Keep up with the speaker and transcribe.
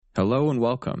Hello and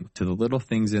welcome to The Little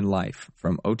Things in Life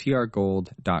from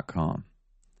OTRGold.com.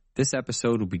 This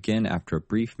episode will begin after a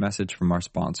brief message from our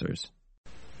sponsors.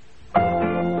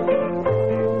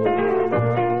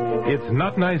 It's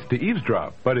not nice to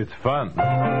eavesdrop, but it's fun.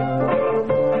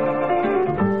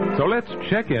 So let's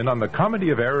check in on the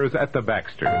comedy of errors at the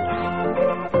Baxters.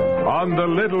 On The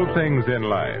Little Things in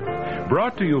Life,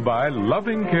 brought to you by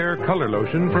Loving Care Color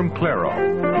Lotion from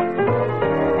Clairol.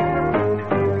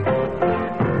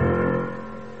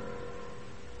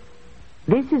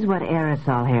 This is what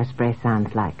aerosol hairspray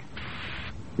sounds like.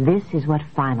 This is what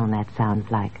Final Net sounds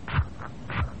like.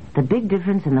 The big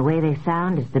difference in the way they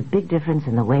sound is the big difference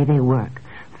in the way they work.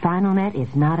 Final Net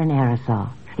is not an aerosol.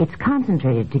 It's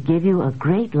concentrated to give you a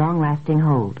great long-lasting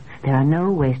hold. There are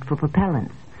no wasteful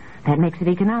propellants. That makes it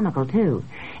economical, too.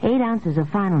 8 ounces of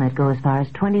Final Net go as far as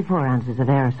 24 ounces of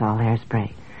aerosol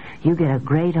hairspray. You get a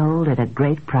great hold at a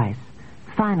great price.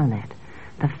 Final Net,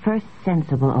 the first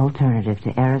sensible alternative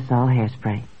to aerosol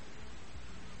hairspray.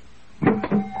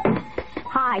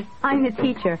 Hi, I'm the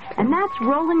teacher, and that's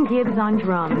Roland Gibbs on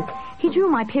drums. He drew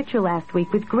my picture last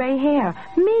week with gray hair.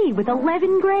 Me, with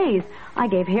 11 grays. I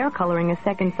gave hair coloring a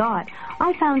second thought.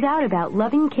 I found out about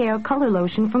Loving Care Color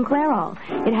Lotion from Clairol.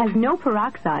 It has no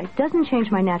peroxide, doesn't change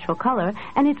my natural color,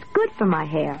 and it's good for my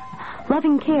hair.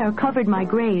 Loving Care covered my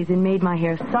grays and made my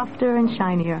hair softer and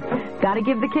shinier. Gotta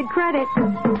give the kid credit.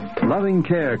 Loving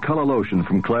Care Color Lotion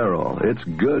from Clairol. It's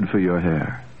good for your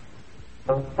hair.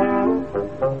 Come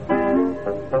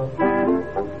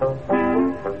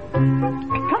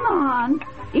on,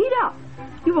 eat up.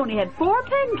 You've only had 4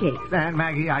 pancakes. Aunt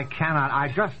Maggie,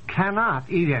 I just cannot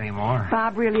eat anymore.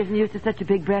 Bob really isn't used to such a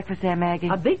big breakfast, Aunt Maggie.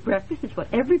 A big breakfast is what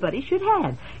everybody should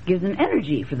have. Gives them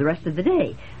energy for the rest of the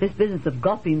day. This business of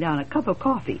gulping down a cup of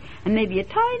coffee and maybe a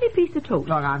tiny piece of toast.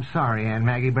 Look, I'm sorry, Aunt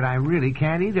Maggie, but I really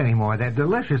can't eat anymore. They're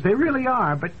delicious. They really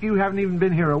are. But you haven't even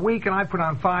been here a week, and I put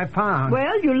on 5 pounds.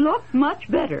 Well, you look much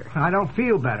better. I don't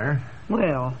feel better.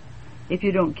 Well, if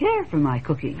you don't care for my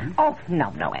cooking. Oh,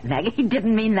 no, Aunt Maggie. He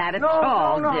didn't mean that at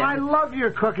all. No, I love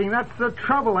your cooking. That's the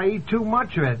trouble. I eat too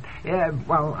much of it.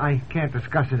 Well, I can't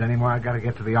discuss it anymore. I've got to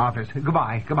get to the office.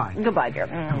 Goodbye. Goodbye, dear.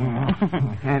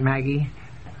 Aunt Maggie.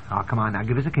 Oh, come on now.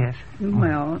 Give us a kiss.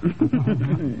 Well.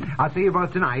 I'll see you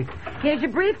both tonight. Here's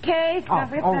your briefcase.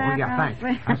 Yeah,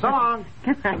 thanks. So long.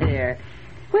 Dear.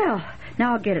 Well,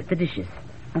 now I'll get at the dishes.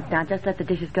 Now, just let the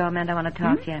dishes go, Amanda. I want to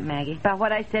talk to you, Aunt Maggie. About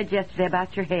what I said yesterday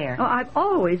about your hair. Oh, I've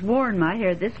always worn my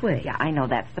hair this way. Yeah, I know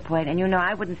that's the point. And you know,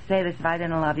 I wouldn't say this if I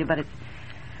didn't love you, but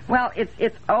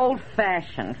it's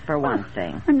old-fashioned, for one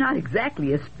thing. I'm not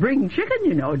exactly a spring chicken,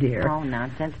 you know, dear. Oh,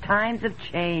 nonsense. Times have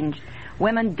changed.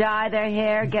 Women dye their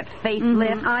hair, get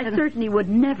facelifts. I certainly would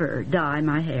never dye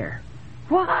my hair.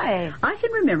 Why? I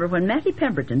can remember when Mattie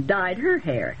Pemberton dyed her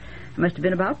hair. I must have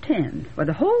been about 10. Well,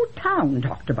 the whole town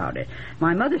talked about it.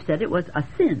 My mother said it was a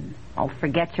sin. Oh,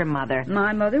 forget your mother.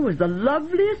 My mother was the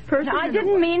loveliest person. No, I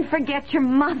didn't mean forget your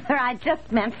mother. I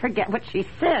just meant forget what she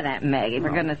said, Aunt Maggie, for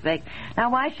goodness sake.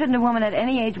 Now, why shouldn't a woman at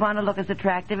any age want to look as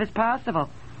attractive as possible?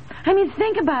 I mean,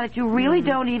 think about it. You really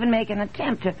don't even make an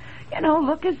attempt to,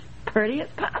 look as pretty as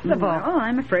possible. Well,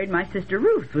 I'm afraid my sister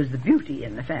Ruth was the beauty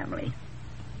in the family.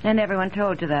 And everyone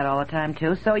told you that all the time,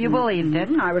 too, so you believed it.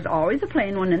 I was always the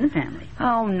plain one in the family.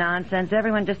 Oh, nonsense.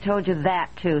 Everyone just told you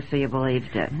that, too, so you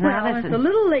believed it. Well, it's a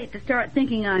little late to start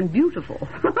thinking I'm beautiful.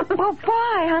 Well,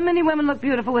 why? How many women look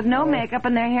beautiful with no makeup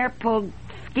and their hair pulled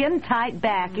skin-tight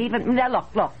back? Even... Now,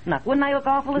 look. Wouldn't I look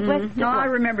awful this way? No, I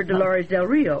remember Dolores Del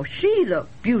Rio. She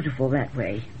looked beautiful that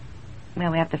way. Well,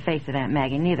 we have to face it, Aunt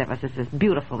Maggie. Neither of us is as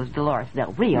beautiful as Dolores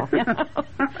Del Rio.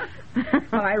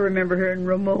 I remember her in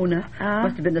Ramona.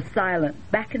 Must have been the silent,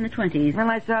 back in the 20s. Well,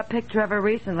 I saw a picture of her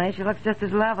recently. She looks just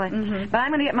as lovely. But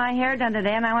I'm going to get my hair done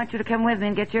today, and I want you to come with me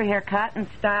and get your hair cut and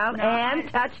styled and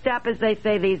touched up, as they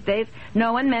say these days.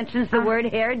 No one mentions the word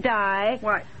hair dye.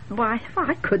 Why,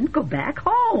 I couldn't go back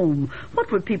home. What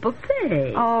would people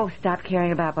say? Oh, stop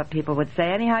caring about what people would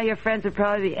say. Anyhow, your friends would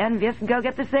probably be envious and go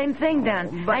get the same thing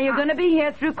done. But and you're going to be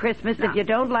here through Christmas. If you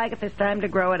don't like it, it's time to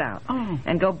grow it out.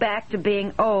 And go back to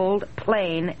being old,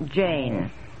 plain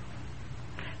Jane.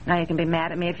 Now, you can be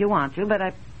mad at me if you want to,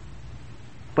 but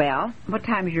Well? What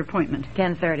time is your appointment?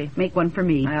 10:30. Make one for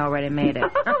me. I already made it.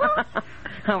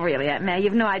 Oh, really, Aunt May?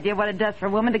 You've no idea what it does for a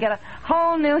woman to get a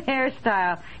whole new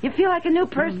hairstyle. You feel like a new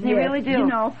person. Yes, you really do.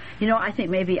 You know, I think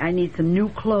maybe I need some new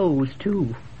clothes,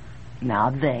 too.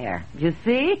 Now, there. You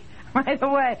see? Right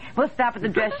away. We'll stop at the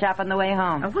dress shop on the way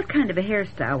home. What kind of a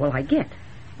hairstyle will I get?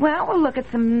 Well, we'll look at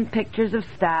some pictures of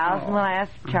styles, and we'll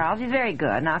ask Charles. He's very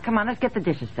good. Now, come on, let's get the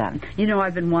dishes done. You know,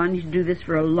 I've been wanting to do this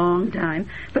for a long time,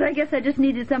 but I guess I just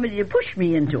needed somebody to push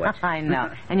me into it. I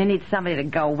know. And you need somebody to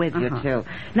go with you, too.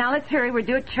 Now, let's hurry. We're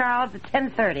due at Charles at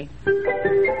 10:30.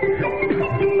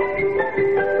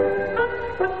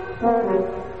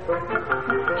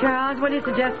 Charles, what do you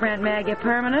suggest for Aunt Maggie?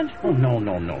 Permanent? Oh,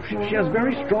 no. She has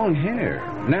very strong hair.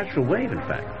 Natural wave, in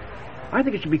fact. I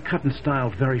think it should be cut and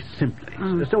styled very simply,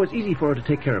 so it's easy for her to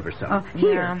take care of herself.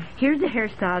 Here's a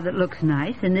hairstyle that looks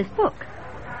nice in this book.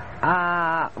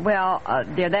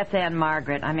 Dear, that's Anne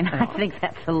Margaret. I mean, I think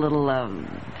that's a little,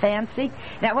 fancy.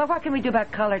 Now, what can we do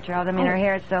about color, Charles? I mean, her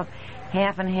hair is so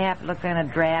half and half. It looks kind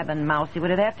of drab and mousy.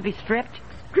 Would it have to be stripped?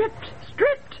 Stripped?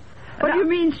 What do you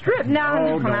mean stripped?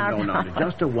 No.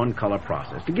 Just a one-color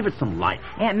process to give it some life.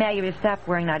 Aunt Maggie, will you stop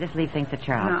worrying now? Just leave things to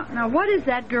Charles. Now, what is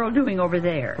that girl doing over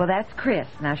there? Well, that's Chris.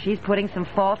 Now, she's putting some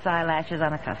false eyelashes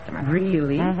on a customer.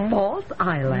 Really? Mm-hmm. False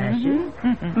eyelashes?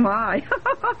 Mm-hmm. Why?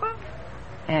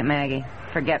 Aunt Maggie,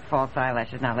 forget false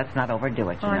eyelashes. Now, let's not overdo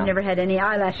it, you know. I never had any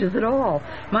eyelashes at all.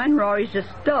 Mine were always just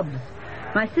stubs.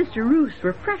 My sister Ruth's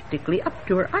were practically up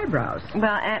to her eyebrows. Well,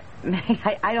 Aunt Maggie,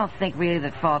 I don't think really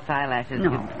that false eyelashes...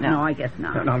 No, I guess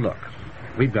not. Now, look.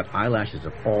 We've got eyelashes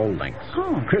of all lengths.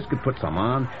 Oh. Chris could put some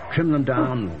on, trim them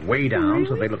down, way down,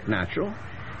 so they look natural.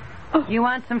 Oh. You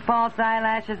want some false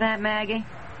eyelashes, Aunt Maggie?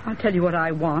 I'll tell you what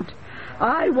I want.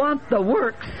 I want the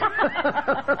works.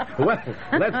 Well,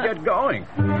 let's get going.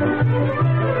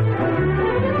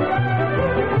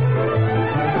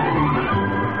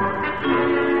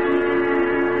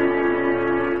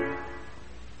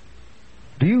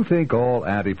 Do you think all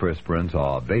antiperspirants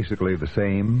are basically the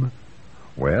same?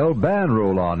 Well, Ban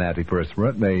Roll-On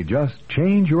antiperspirant may just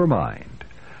change your mind.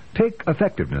 Take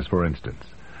effectiveness, for instance.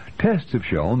 Tests have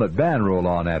shown that Ban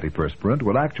Roll-On antiperspirant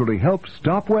will actually help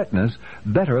stop wetness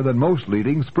better than most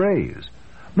leading sprays.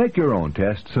 Make your own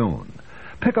test soon.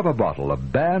 Pick up a bottle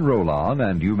of Ban Roll-On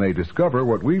and you may discover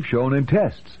what we've shown in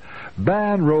tests.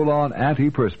 Ban Roll-On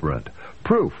antiperspirant.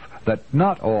 Proof that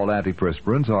not all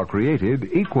antiperspirants are created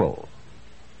equal.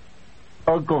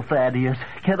 Uncle Thaddeus,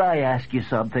 can I ask you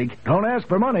something? Don't ask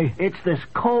for money. It's this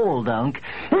cold, Unc.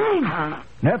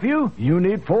 Nephew, you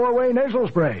need 4-way nasal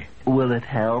spray. Will it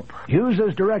help? Use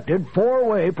as directed.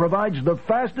 4-way provides the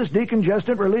fastest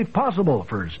decongestant relief possible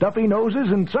for stuffy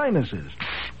noses and sinuses.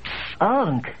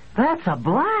 Unc, that's a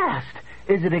blast.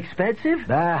 Is it expensive?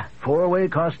 4-way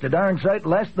costs a darn sight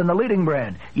less than the leading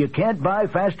brand. You can't buy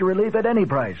faster relief at any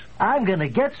price. I'm going to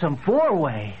get some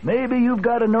 4-way. Maybe you've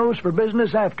got a nose for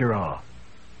business after all.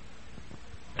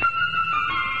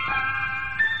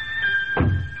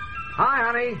 Hi,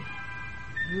 honey.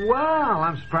 Well,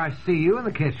 I'm surprised to see you in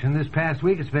the kitchen. This past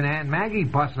week it's been Aunt Maggie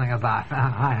bustling about.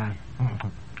 Hi,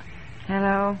 hon.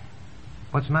 Hello?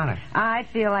 What's the matter? I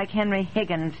feel like Henry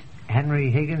Higgins.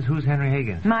 Henry Higgins? Who's Henry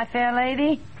Higgins? My fair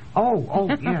lady? Oh,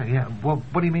 yeah. Well,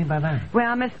 what do you mean by that?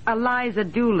 Well, Miss Eliza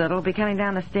Doolittle will be coming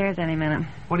down the stairs any minute.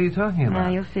 What are you talking about?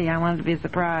 Well, you'll see. I wanted to be a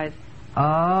surprise. Oh,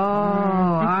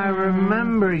 I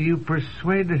remember you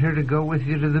persuaded her to go with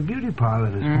you to the beauty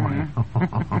parlor this morning.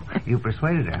 You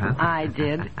persuaded her, huh? I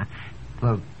did.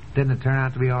 Well, didn't it turn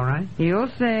out to be all right?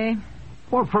 You'll see.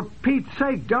 Well, for Pete's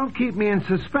sake, don't keep me in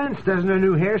suspense. Doesn't her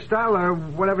new hairstyle or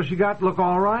whatever she got look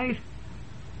all right?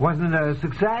 Wasn't it a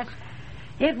success?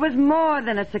 It was more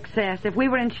than a success. If we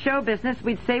were in show business,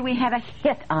 we'd say we had a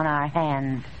hit on our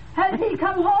hands. Has he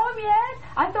come home yet?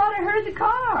 I thought I heard the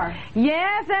car.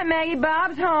 Yes, Aunt Maggie,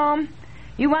 Bob's home.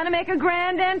 You want to make a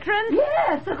grand entrance?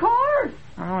 Yes, of course.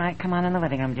 All right, come on in the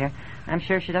living room, dear. I'm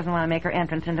sure she doesn't want to make her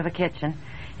entrance into the kitchen.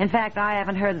 In fact, I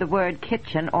haven't heard the word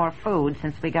kitchen or food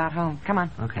since we got home. Come on.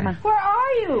 Okay. Come on. Where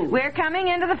are you? We're coming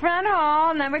into the front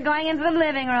hall, and then we're going into the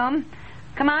living room.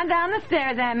 Come on down the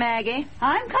stairs, Aunt Maggie.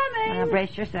 I'm coming. Now,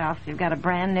 brace yourself. You've got a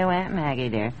brand new Aunt Maggie,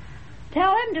 dear.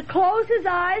 Tell him to close his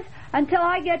eyes until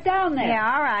I get down there.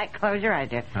 Yeah, all right. Close your eyes,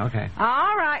 dear. Okay.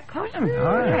 All right. Close them. All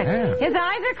right. Yeah. His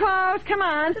eyes are closed. Come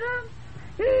on.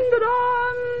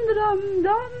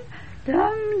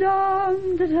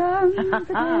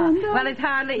 Well, it's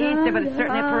hardly Easter, but it's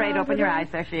certainly a parade. Open your eyes.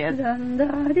 There she is.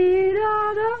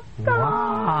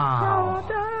 Wow.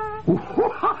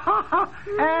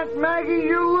 Aunt Maggie,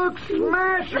 you look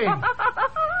smashing.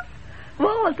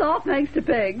 Well, it's all thanks to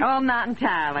Pig. Oh, not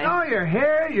entirely. Oh, your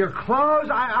hair, your clothes.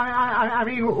 I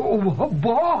mean, oh,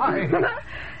 boy.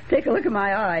 Take a look at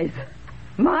my eyes.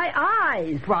 My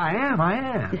eyes. Well, I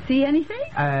am. You see anything?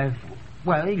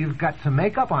 Well, you've got some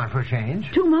makeup on for a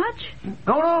change. Too much?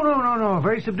 No.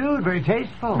 Very subdued, very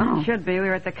tasteful. Oh. Should be. We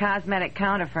were at the cosmetic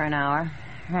counter for an hour.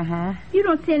 Uh-huh. You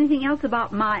don't say anything else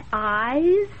about my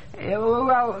eyes?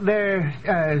 Well, they're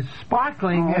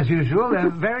sparkling as usual. They're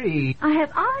very... I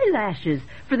have eyelashes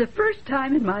for the first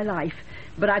time in my life,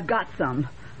 but I've got some.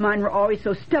 Mine were always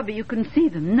so stubby you couldn't see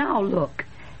them. Now look.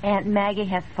 Aunt Maggie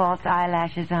has false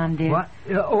eyelashes on, dear. What?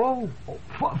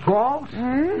 False?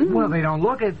 Mm-hmm. Well, they don't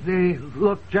look it. They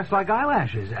look just like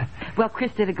eyelashes. Well,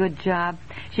 Chris did a good job.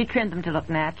 She trimmed them to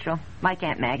look natural, like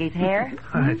Aunt Maggie's hair.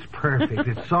 It's perfect.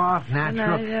 It's soft,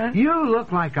 natural. Nice. You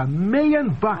look like $1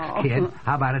 million, kid.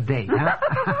 How about a date,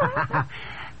 huh?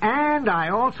 And I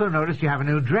also noticed you have a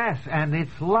new dress, and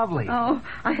it's lovely. Oh,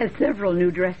 I have several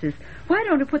new dresses. Why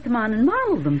don't I put them on and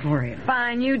model them for you?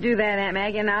 Fine, you do that, Aunt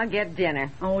Maggie, and I'll get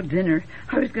dinner. Oh, dinner.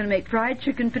 I was going to make fried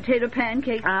chicken potato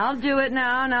pancakes. I'll do it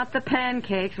now, not the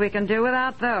pancakes. We can do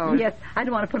without those. Yes, I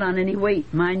don't want to put on any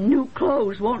weight. My new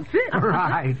clothes won't fit.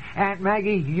 Right. Aunt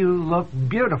Maggie, you look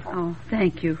beautiful. Oh,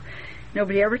 thank you.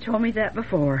 Nobody ever told me that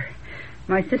before.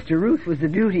 My sister Ruth was the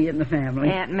beauty in the family.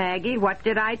 Aunt Maggie, what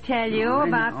did I tell you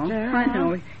about... I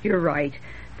know. You're right.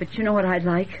 But you know what I'd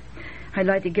like? I'd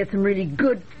like to get some really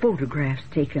good photographs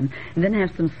taken, and then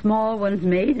have some small ones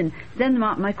made and send them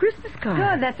out in my Christmas card.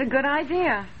 Good, that's a good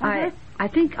idea. I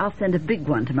think I'll send a big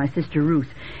one to my sister Ruth.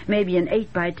 Maybe an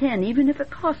 8x10, even if it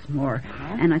costs more.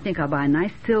 And I think I'll buy a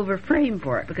nice silver frame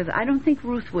for it, because I don't think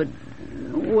Ruth would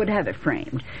have it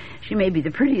framed. She may be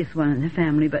the prettiest one in the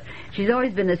family, but she's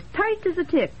always been as tight as a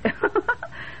tick.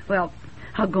 Well,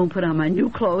 I'll go and put on my new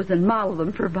clothes and model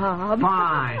them for Bob.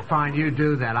 Fine, you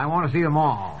do that. I want to see them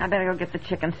all. I better go get the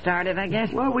chicken started, I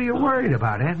guess. What were you worried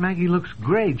about? Aunt Maggie looks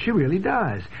great. She really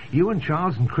does. You and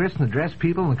Charles and Chris and the dress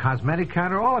people and the cosmetic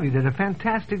counter, all of you did a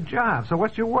fantastic job. So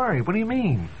what's your worry? What do you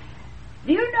mean?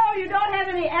 Do you know you don't have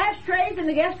any ashtrays in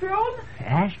the guest room?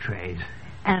 Ashtrays?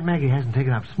 Aunt Maggie hasn't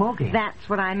taken up smoking. That's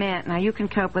what I meant. Now, you can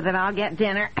cope with it. I'll get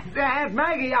dinner. Aunt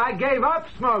Maggie, I gave up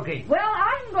smoking. Well,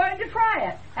 I'm going to try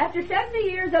it. After 70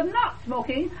 years of not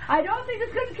smoking, I don't think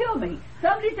it's going to kill me.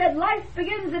 Somebody said life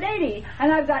begins at 80,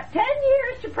 and I've got 10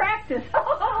 years to practice.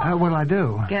 What'll I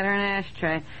do? Get her an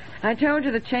ashtray. I told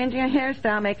you that changing a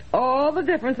hairstyle makes all the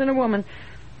difference in a woman.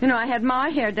 You know, I had my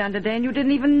hair done today, and you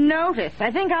didn't even notice.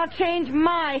 I think I'll change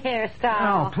my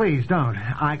hairstyle. Oh, please don't.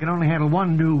 I can only handle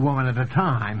one new woman at a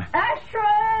time.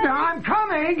 Ashtray! I'm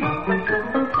coming!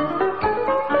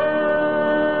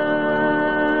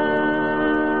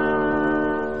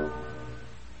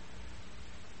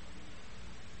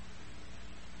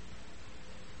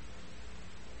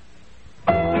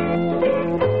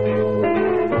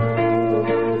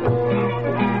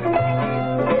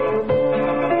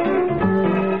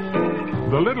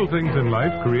 Things in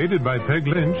Life, created by Peg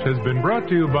Lynch, has been brought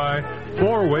to you by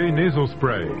 4-Way Nasal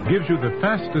Spray. Gives you the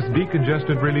fastest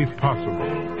decongestant relief possible.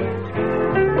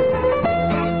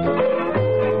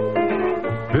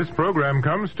 This program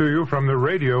comes to you from the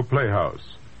Radio Playhouse.